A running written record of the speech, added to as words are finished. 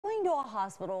Going to a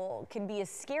hospital can be a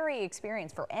scary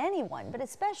experience for anyone, but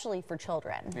especially for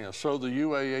children. Yeah, so the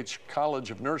UAH College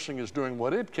of Nursing is doing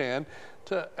what it can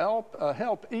to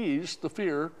help ease the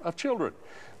fear of children.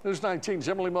 News 19's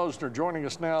Emily Mosner joining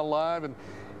us now live. And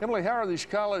Emily, how are these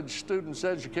college students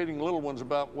educating little ones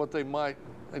about what they might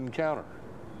encounter?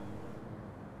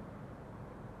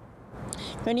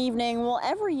 Good evening. Well,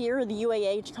 every year the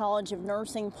UAH College of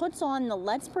Nursing puts on the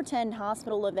Let's Pretend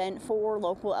Hospital event for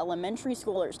local elementary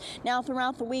schoolers. Now,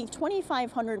 throughout the week,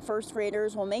 2,500 first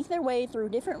graders will make their way through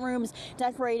different rooms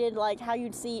decorated like how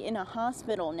you'd see in a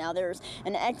hospital. Now, there's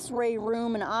an x-ray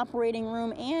room, an operating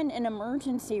room, and an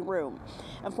emergency room.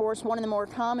 Of course, one of the more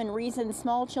common reasons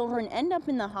small children end up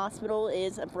in the hospital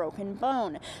is a broken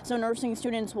bone. So nursing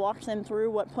students walk them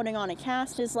through what putting on a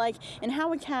cast is like and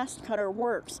how a cast cutter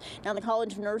works. Now, the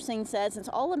College of Nursing says it's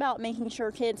all about making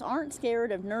sure kids aren't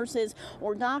scared of nurses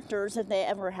or doctors if they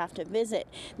ever have to visit.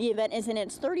 The event is in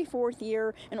its 34th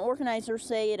year, and organizers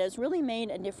say it has really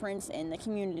made a difference in the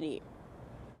community.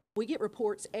 We get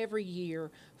reports every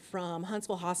year from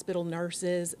Huntsville Hospital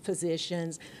nurses,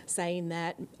 physicians, saying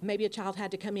that maybe a child had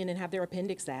to come in and have their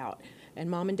appendix out. And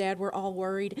mom and dad were all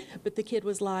worried, but the kid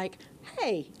was like,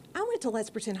 hey, I went to Let's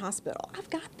Pretend Hospital. I've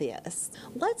got this.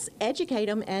 Let's educate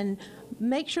them and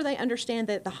make sure they understand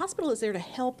that the hospital is there to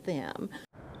help them.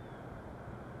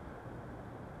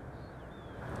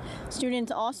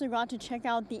 Students also got to check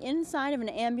out the inside of an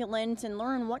ambulance and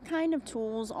learn what kind of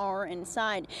tools are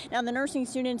inside. Now, the nursing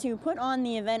students who put on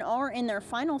the event are in their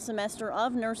final semester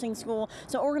of nursing school,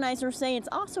 so organizers say it's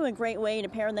also a great way to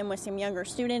pair them with some younger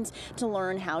students to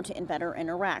learn how to better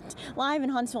interact. Live in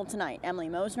Huntsville tonight, Emily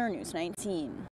Mosner, News 19.